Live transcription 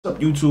What's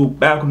up, YouTube?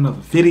 Back with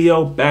another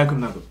video, back with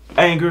another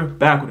banger,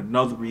 back with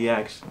another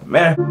reaction,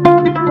 man.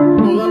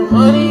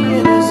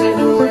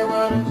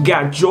 We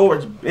got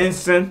George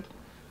Benson.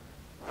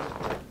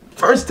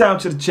 First time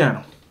to the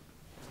channel.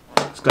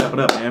 Let's clap it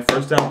up, man.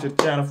 First time to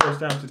the channel, first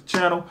time to the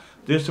channel.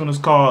 This one is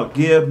called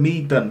Give Me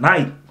the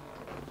Night.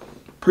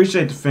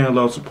 Appreciate the fan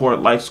love,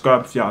 support, like,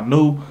 subscribe if y'all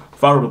new.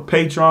 Follow the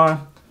Patreon.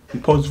 We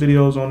post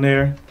videos on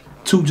there.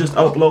 2 just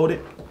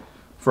uploaded.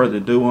 Further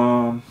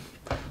ado,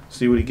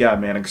 see what he got,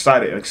 man.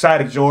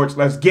 Excited, George.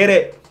 Let's get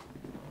it.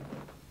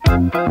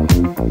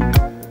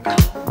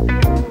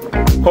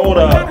 Hold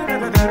up.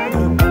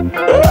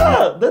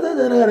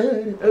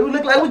 It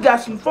look like we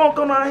got some funk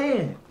on our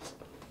hands.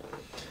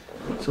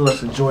 So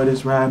let's enjoy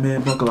this ride,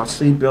 man. Buckle our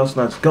seatbelts.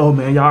 Let's go,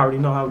 man. Y'all already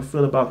know how we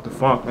feel about the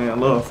funk, man. I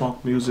love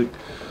funk music.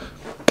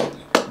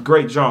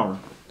 Great genre.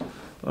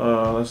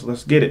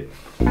 Let's get it.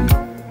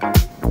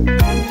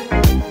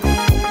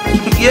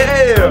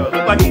 Yeah,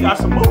 look like he got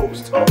some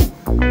moves too.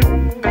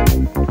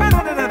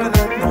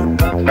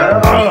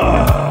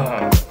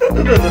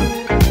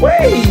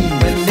 Wait,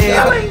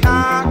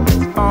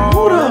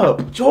 hold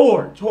up,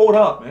 George, hold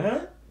up,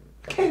 man.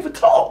 I can't even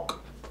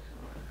talk.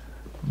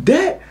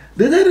 That,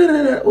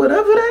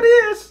 whatever that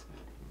is,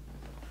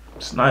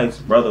 it's nice,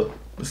 brother.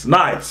 It's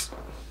nice.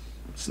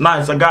 It's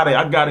nice. I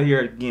gotta hear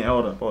it again.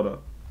 Hold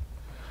up.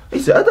 He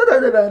said, I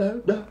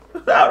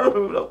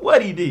don't know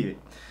what he did.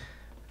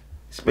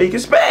 Speaking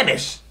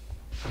Spanish.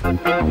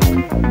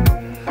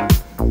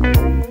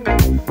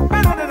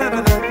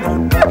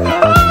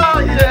 Oh,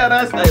 yeah,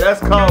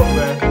 that's cold,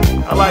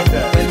 man. I like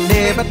that.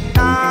 Whenever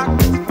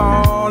dark is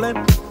falling,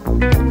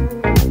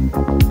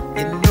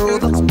 you know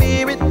the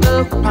spirit of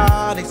the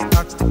party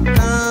starts to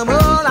come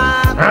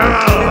alive.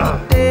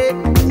 The day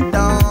is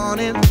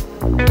dawning.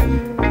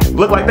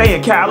 Look like they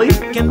in Cali.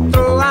 Can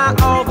throw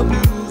out all the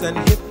blues and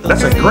hit the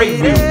That's a great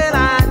view.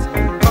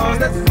 Cause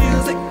there's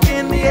music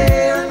in the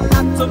air and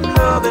lots of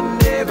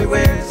loving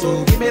everywhere.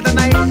 So give me the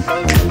night.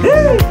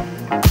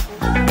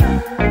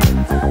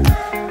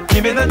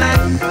 Give me the night.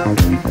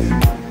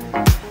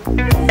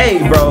 Hey,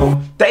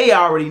 bro, they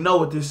already know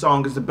what this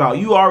song is about.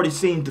 You already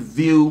seen the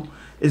view.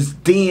 It's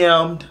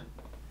dimmed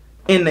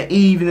in the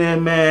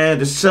evening, man.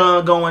 The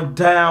sun going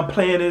down,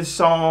 playing this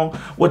song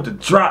with the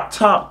drop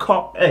top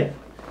car. Hey,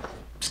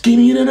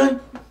 skinny tonight?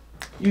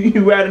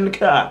 You ride in the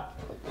car.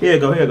 Here you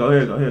go.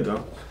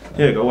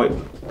 Wait.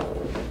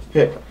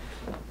 Here.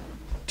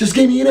 Just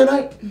give me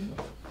tonight.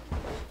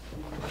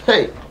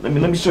 Hey, let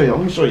me show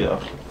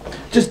y'all.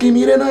 Just give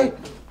me tonight.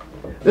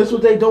 That's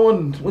what they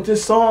doing with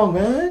this song,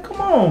 man.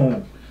 Come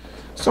on.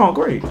 Song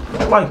great.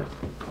 I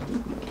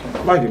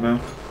like it, man.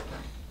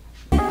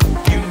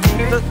 You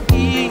need the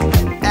key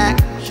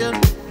action.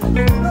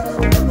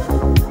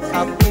 A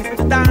place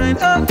to dine, a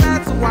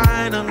glass of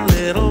wine, a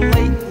little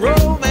late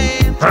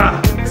romance.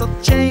 So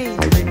change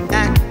the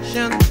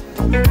action.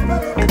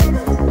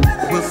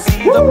 We'll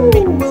see the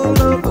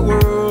people of the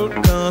world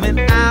coming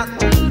out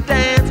to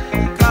dance.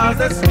 Cause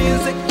there's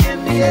music in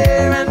the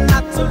air and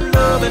lots of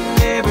loving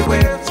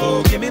everywhere.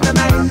 So give me the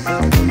night.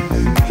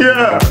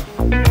 Yeah.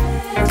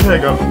 There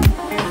you go.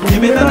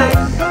 Give me the night.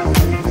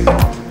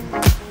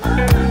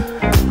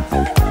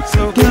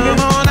 So come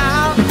on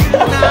out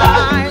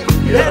tonight.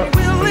 Yeah. And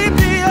we'll leave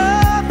the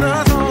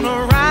others on a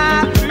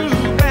ride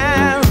through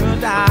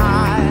paradise.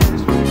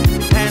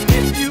 And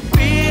if you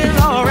feel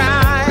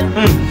alright,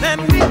 then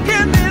we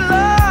can be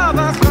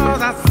lovers.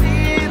 Cause I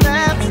see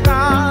that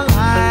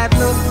starlight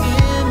look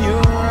in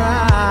your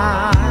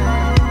eyes.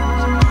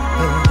 And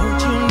don't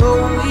you know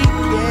we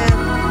can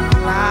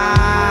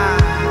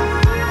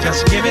fly?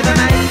 Just give me the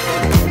night.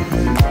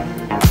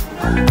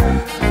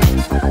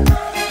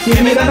 Give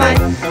me the night.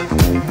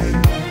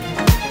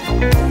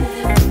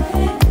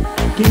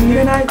 Give me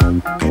the night.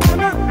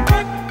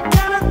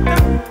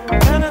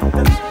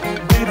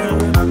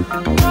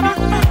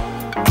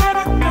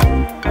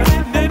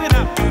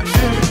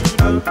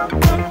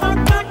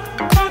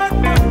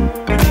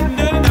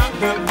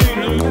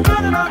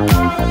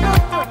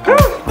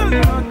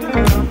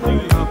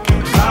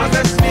 Cause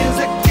there's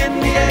music in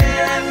the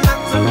air and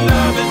lots of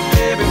loving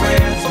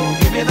everywhere. So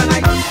give me the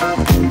night.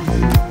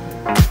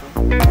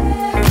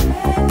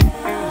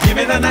 Give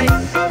me the night.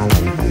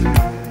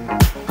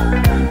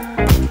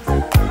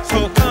 So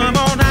come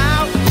on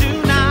out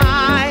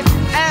tonight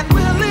and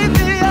we'll leave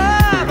the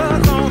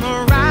others on a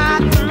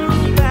ride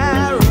through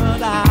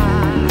paradise.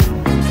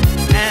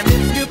 And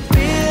if you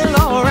feel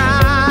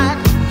alright,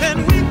 then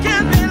we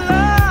can be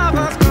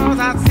lovers. Cause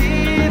I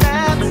see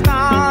that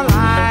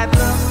starlight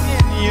look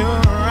in your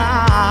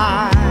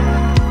eyes.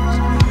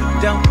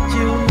 Don't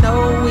you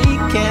know we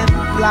can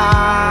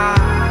fly?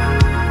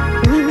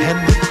 And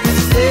if we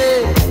stay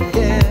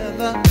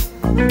together,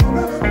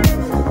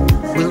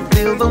 we'll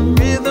feel the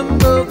rhythm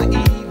of the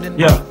evening.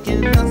 Yeah.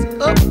 Waking us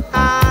up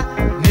high.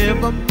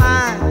 Never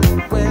mind the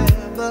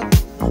weather.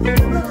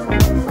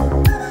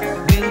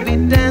 We'll be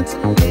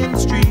dancing in the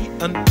street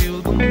until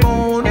the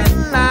morning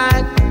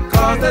light.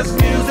 Cause there's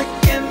music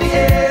in the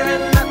air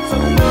and lots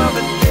of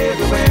loving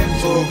everywhere.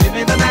 So give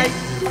me the night.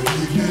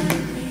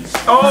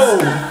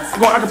 Oh.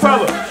 Go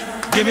acapella.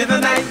 Give me the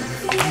night.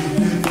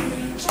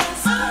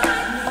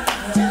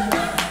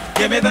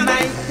 Give me the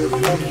night.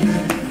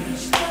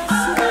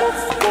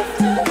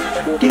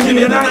 Give me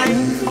the night.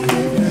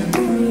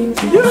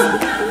 Yeah.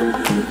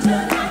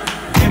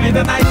 Give me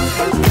the night.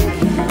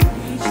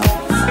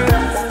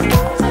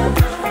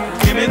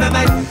 Give me the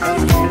night.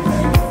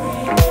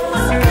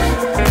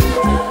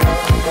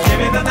 Give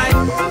me the night.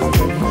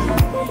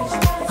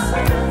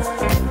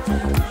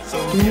 So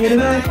Give me the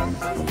night.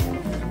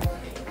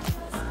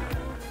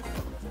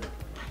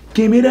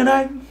 Give me the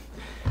night.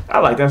 I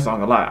like that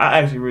song a lot. I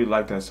actually really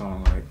like that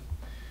song. Like,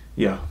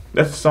 yeah,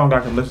 that's a song I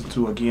can listen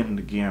to again and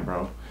again,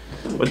 bro.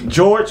 But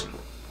George,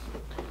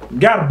 you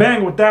gotta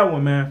bang with that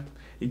one, man.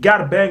 You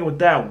gotta bang with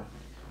that one.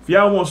 If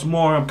y'all want some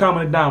more, I'm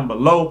commenting down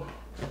below.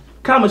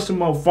 Comment some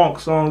more funk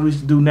songs we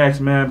should do next,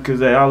 man. Because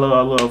hey, I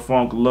love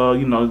funk,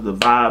 you know, the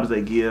vibes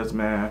they give,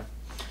 man.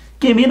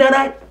 Give me that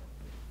night.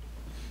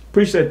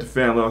 Appreciate the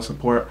fan love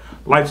support.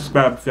 Like,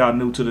 subscribe if y'all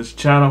new to this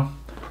channel.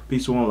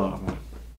 Peace and love, man.